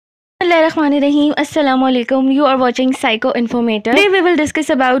Bismillahirrahmanirrahim. Assalamu alaikum. You are watching Psycho Informator. Today we will discuss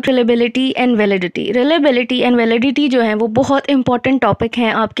about reliability and validity. Reliability and validity जो है वो बहुत important topic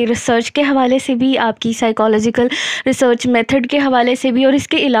हैं आपके research के हवाले से भी, आपकी साइकोलॉजिकल रिसर्च मेथड के हवाले से भी, और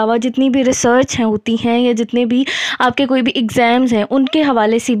इसके अलावा जितनी भी रिसर्च हैं होती हैं या जितने भी आपके कोई भी एग्ज़ाम्स हैं उनके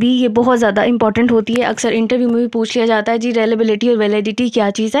हवाले से भी ये बहुत ज़्यादा इंपॉर्टेंट होती है। अक्सर इंटरव्यू में भी पूछ लिया जाता है जी रिलेबिलिटी और वैलिडिटी क्या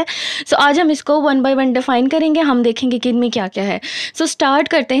चीज़ है। सो आज हम इसको वन बाय वन डिफाइन करेंगे, हम देखेंगे कि इनमें क्या क्या है। सो स्टार्ट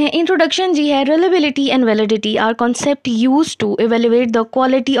करते हैं। इंट्रोडक्शन जी है, reliability and validity are concept use to evaluate the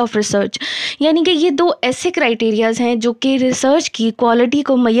quality of research. यानी कि ये दो ऐसे क्राइटेरियाज हैं जो कि रिसर्च की क्वालिटी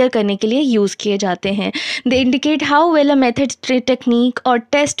को मैयर करने के लिए यूज़ किए जाते हैं। They indicate how well a method, technique और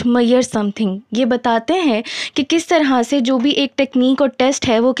टेस्ट मैयर समथिंग। ये बताते हैं कि किस तरह से जो भी एक टेक्निक और टेस्ट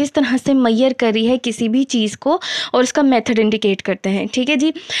है वो किस तरह से मैयर कर रही है किसी भी चीज़ को, और इसका मेथड इंडिकेट करते हैं। ठीक है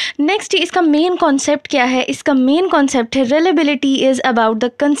जी। नेक्स्ट इसका मेन कॉन्सेप्ट क्या है? इसका मेन कॉन्सेप्ट है reliability is about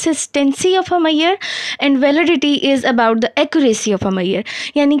the consistency of a Maihar and validity is about the accuracy of a Maihar.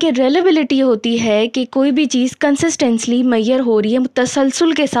 यानी कि रिलेबिलिटी होती है कि कोई भी चीज़ कंसिस्टेंटली मैयर हो रही है,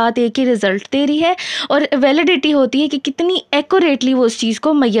 तसलसल के साथ एक ही रिजल्ट दे रही है, और वैलिडिटी होती है कि कितनी एक्यूरेटली वो उस चीज़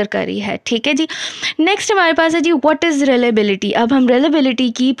को मैयर कर रही है। ठीक है जी। नेक्स्ट हमारे पास है जी व्हाट इज़ रिलेबिलिटी। अब हम रिलेबिलिटी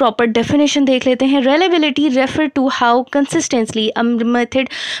की प्रॉपर डेफिनेशन देख लेते हैं। Reliability refer to how consistently a method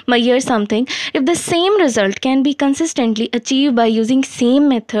measure something. If the same result can be consistently achieved by using same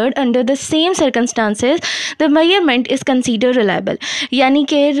method under the same circumstances, the measurement is considered reliable. यानी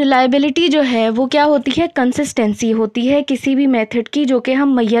कि reliability जो है वो क्या होती है? Consistency होती है किसी भी मेथड की जो कि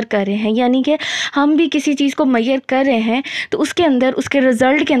हम मैयर कर रहे हैं। यानी कि हम भी किसी चीज़ को मैयर कर रहे हैं तो उसके अंदर, उसके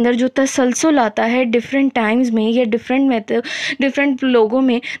रिजल्ट के अंदर जो तसलसल आता है डिफरेंट टाइम्स में या डिफरेंट मेथड, डिफरेंट लोगों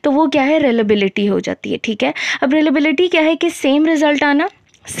में, तो वो क्या है? रिलेबिलिटी हो जाती है। ठीक है। अब रिलेबिलिटी क्या है कि सेम रिजल्ट आना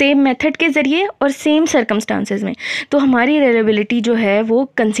सेम मेथड के ज़रिए और सेम सर्कमस्टांसेस में, तो हमारी रिलेबिलिटी जो है वो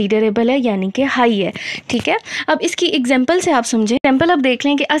कंसीडरेबल है, यानी कि हाई है। ठीक है। अब इसकी एग्जांपल से आप समझें। एग्जांपल अब देख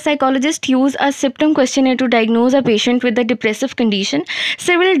लें कि a psychologist use a symptom questionnaire to diagnose a patient with a depressive condition.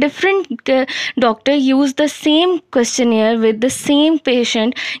 Several different doctor use the same questionnaire with the same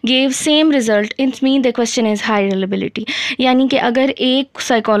patient, gave same result, it's mean the question is high reliability. यानी कि अगर एक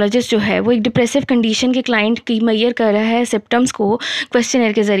psychologist जो है वो एक depressive condition के client की मैयर कर रहा है सिम्पटम्स को क्वेश्चनर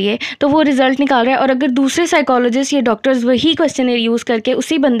के ज़रिए, तो वो रिज़ल्ट निकाल रहा है, और अगर दूसरे साइकोलॉजिस्ट या डॉक्टर्स वही क्वेश्चनर यूज़ करके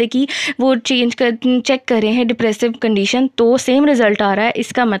उसी बंदे की वो चेक कर रहे हैं डिप्रेसिव कंडीशन, तो सेम रिज़ल्ट आ रहा है,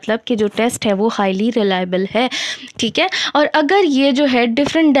 इसका मतलब कि जो टेस्ट है वो हाईली रिलायबल है। ठीक है। और अगर ये जो है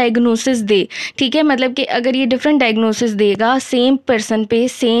डिफरेंट डायग्नोसिस दे, ठीक है, मतलब कि अगर ये डिफरेंट डायग्नोसिस देगा सेम पर्सन पे,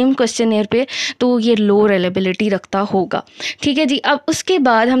 सेम क्वेश्चनर पे, तो ये लो रिलायबिलिटी रखता होगा। ठीक है जी। अब उसके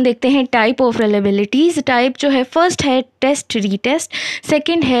बाद हम देखते हैं टाइप ऑफ रिलायबिलिटीज़। टाइप जो है, फर्स्ट है टेस्ट रीटेस्ट,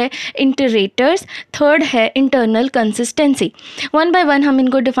 सेकंड है इंटरेटर्स, थर्ड है internal consistency. One by one हम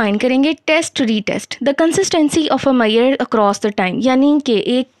इनको डिफाइन करेंगे। Test retest, the consistency of a Maihar across the time. यानी कि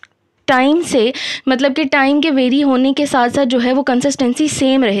एक टाइम से, मतलब कि टाइम के वेरी होने के साथ साथ जो है वो कंसिस्टेंसी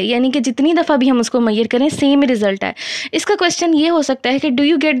सेम रहे, यानी कि जितनी दफ़ा भी हम उसको मैयर करें सेम रिजल्ट आए। इसका क्वेश्चन ये हो सकता है कि do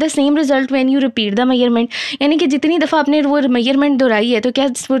you get the same result when you repeat the मैयरमेंट। यानी कि जितनी दफ़ा आपने वो मैयरमेंट दोहराई है तो क्या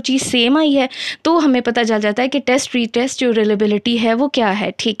वो चीज़ सेम आई है, तो हमें पता चल जाता है कि टेस्ट रीटेस्ट जो रिलेबिलिटी है वो क्या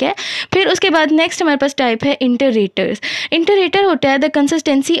है। ठीक है। फिर उसके बाद नेक्स्ट हमारे पास टाइप है इंटरेटर्स। इंटरेटर होता है the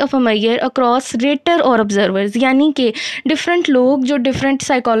consistency of a Maihar across rater और ऑब्जर्वर्स। यानी कि डिफरेंट लोग जो डिफरेंट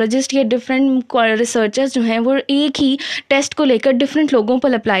साइकोलॉजिस्ट या डिफरेंट रिसर्चर्स जो हैं वो एक ही टेस्ट को लेकर डिफरेंट लोगों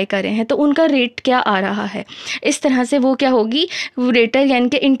पर अप्लाई कर रहे हैं, तो उनका रेट क्या आ रहा है, इस तरह से वो क्या होगी? रेटर, यानी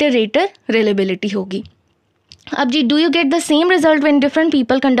कि इंटरेटर रिलेबिलिटी होगी। अब जी, do you get the same result when different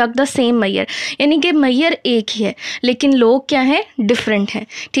people conduct the same Maihar. यानी कि मैयर एक ही है लेकिन लोग क्या हैं? डिफरेंट हैं।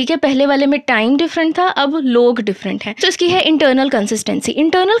 ठीक है। पहले वाले में टाइम डिफरेंट था, अब लोग डिफरेंट हैं। तो इसकी है internal consistency.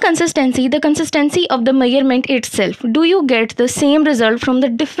 Internal consistency, the consistency of the मैयरमेंट itself. Do you get the same result from the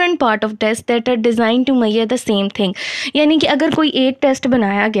different part of test that are design to Maihar the same thing. यानी कि अगर कोई एक टेस्ट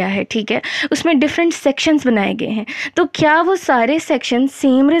बनाया गया है, ठीक है, उसमें डिफरेंट सेक्शंस बनाए गए हैं, तो क्या वो सारे सेक्शन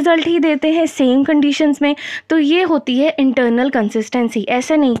सेम रिजल्ट ही देते हैं सेम कंडीशंस में? तो ये होती है इंटरनल कंसिस्टेंसी।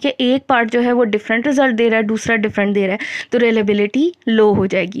 ऐसा नहीं कि एक पार्ट जो है वो डिफरेंट रिजल्ट दे रहा है, दूसरा डिफरेंट दे रहा है, तो रिलेबिलिटी लो हो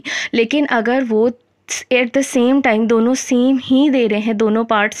जाएगी। लेकिन अगर वो एट द सेम टाइम दोनों सेम ही दे रहे हैं, दोनों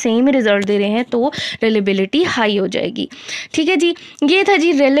पार्ट सेम रिजल्ट दे रहे हैं, तो रिलेबिलिटी हाई हो जाएगी। ठीक है जी। ये था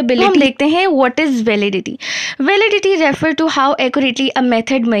जी रिलेबिलिटी। हम देखते हैं what is validity. Validity refer to how accurately a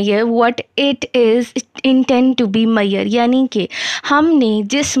method Maihar what it is intend to be Maihar. यानी कि हमने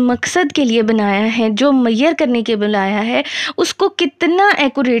जिस मकसद के लिए बनाया है, जो मैयर करने के बनाया है, उसको कितना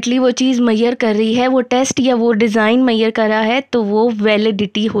एक्यूरेटली वो चीज़ मैयर कर रही है, वो टेस्ट या वो डिज़ाइन मैयर कर रहा है, तो वो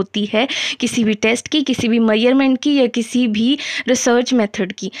वैलिडिटी होती है किसी भी टेस्ट की, की, किसी भी मेजरमेंट की या किसी भी रिसर्च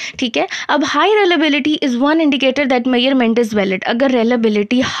मेथड की। ठीक है, अब high reliability is one indicator that measurement is valid. अगर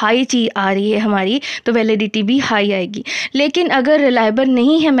रिलायबिलिटी हाई चीज़ आ रही है हमारी तो वैलिडिटी भी हाई आएगी, लेकिन अगर रिलायबल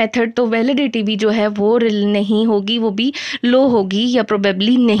नहीं है मेथड तो वैलिडिटी भी जो है वो नहीं होगी, वो भी लो होगी या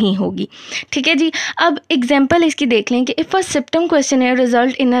प्रोबेबली नहीं होगी। ठीक है जी, अब एग्जांपल इसकी देख लें कि if a symptom questionnaire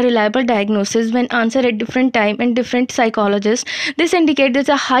result in a reliable diagnosis when answer at different time and different psychologist, this indicate this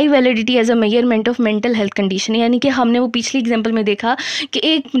a high validity as a measurement of mental health condition. यानी कि हमने वो पिछली example में देखा कि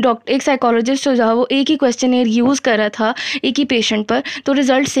एक psychologist जो था वो एक ही क्वेश्चनर यूज़ कर रहा था एक ही पेशेंट पर, तो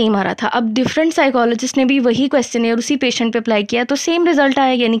रिजल्ट सेम आ रहा था। अब डिफरेंट साइकोलॉजिस्ट ने भी वही क्वेश्चनर उसी पेशेंट पे अप्लाई किया तो सेम रिजल्ट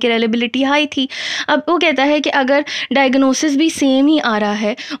आया, यानी कि रिलायबिलिटी हाई थी। अब वो कहता है कि अगर डायग्नोसिस भी सेम ही आ रहा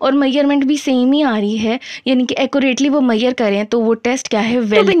है और मेजरमेंट भी सेम ही आ रही है, यानी कि एक्यूरेटली वो मेजर करें, तो वो टेस्ट क्या है,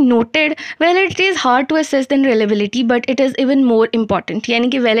 valid. To be noted, validity is hard to assess then reliability but it is even more important. यानी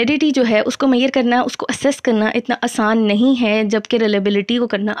कि वैलिडिटी जो है उसको मेजर करना, उसको असेस करना इतना आसान नहीं है, जबकि रिलायबिलिटी को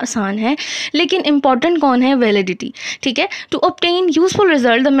करना आसान है। लेकिन इंपॉर्टेंट कौन है, वैलिडिटी। ठीक है, to obtain useful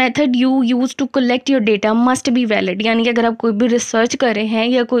result the method you use to collect your data must be valid. यानी कि अगर आप कोई भी रिसर्च कर रहे हैं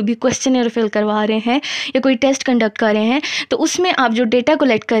या कोई भी क्वेश्चनर फिल करवा रहे हैं या कोई टेस्ट कंडक्ट कर रहे हैं, तो उसमें आप जो डेटा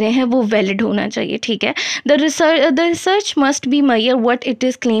कलेक्ट कर रहे हैं वो वैलिड होना चाहिए। ठीक है, the research must be major what it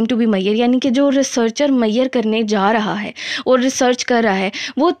is claim to be major. यानी कि जो रिसर्चर मेजर करने जा रहा है और रिसर्च कर रहा है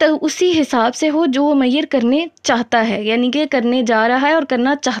वो उसी हिसाब से हो जो वो मेजर करने चाहता है, यानी कि करने जा रहा है और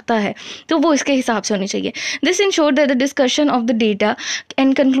करना चाहता है, तो वो इसके हिसाब से होनी चाहिए। This ensure that the discussion of the data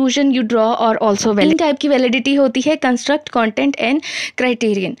and conclusion you draw और ऑल्सो वैलिड। 3 टाइप की वैलिडिटी होती है, कंस्ट्रक्ट, कंटेंट एंड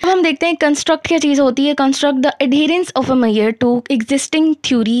क्राइटेरियन। अब हम देखते हैं कंस्ट्रक्ट क्या चीज़ होती है। Construct the adherence of a major to existing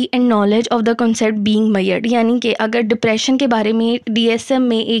theory and knowledge of the concept being measured. यानी कि अगर डिप्रेशन के बारे में DSM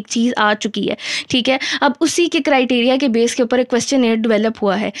में एक चीज़ आ चुकी है, ठीक है, अब उसी के क्राइटेरिया के बेस के ऊपर एक क्वेश्चनर डेवलप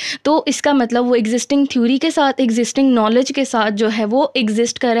हुआ है, तो इसका मतलब वो एग्जिस्टिंग थ्योरी के साथ, एग्जिस्टिंग नॉलेज के साथ जो है वो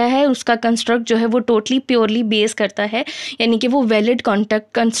एग्जिस्ट कर रहा है, उसका कंस्ट्रक्ट जो है वो टोटली प्योरली बेस करता है, यानी कि वो वैलिड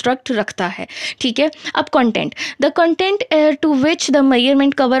कंस्ट्रक्ट रखता है। ठीक है, अब content, the content to which the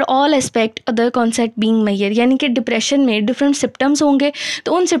measurement cover all aspect other concept being major. यानी कि डिप्रेशन में डिफरेंट सिम्टम्स होंगे,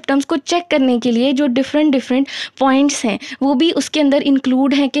 तो उन सिम्टम्स को चेक करने के लिए जो डिफरेंट पॉइंट्स हैं वो भी उसके अंदर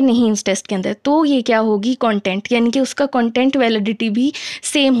इंक्लूड हैं कि नहीं उस टेस्ट के अंदर, तो ये क्या होगी, कंटेंट। यानी कि उसका कंटेंट वैलिडिटी भी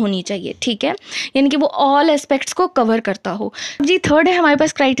सेम होनी चाहिए। ठीक है, यानी कि वो ऑल एस्पेक्ट्स को कवर करता हो। जी, थर्ड है हमारे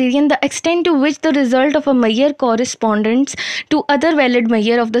पास criterion, the extent to which the result of a major कॉरिस्पॉन्डेंट्स to other valid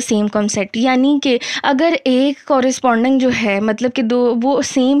measure of the same concept. यानी कि अगर एक कॉरिस्पॉन्डिंग जो है, मतलब कि दो वो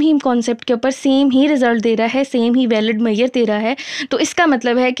सेम ही कॉन्सेप्ट के ऊपर सेम ही रिजल्ट दे रहा है, सेम ही वैलिड मेजर दे रहा है, तो इसका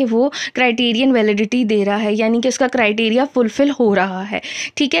मतलब है कि वो क्राइटेरियन वैलिडिटी दे रहा है, यानी कि उसका क्राइटेरिया फुलफिल हो रहा है।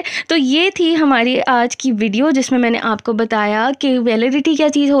 ठीक है, तो ये थी हमारी आज की वीडियो जिसमें मैंने आपको बताया कि वैलिडिटी क्या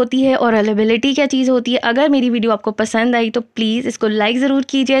चीज़ होती है और रिलायबिलिटी क्या चीज़ होती है। अगर मेरी वीडियो आपको पसंद आई तो प्लीज़ इसको लाइक ज़रूर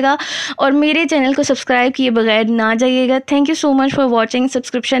कीजिएगा और मेरे चैनल को सब्सक्राइब किए बगैर ना जाइएगा। Thank you so much for watching.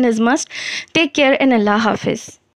 Subscription is must. Take care and अल्लाह हाफिज़।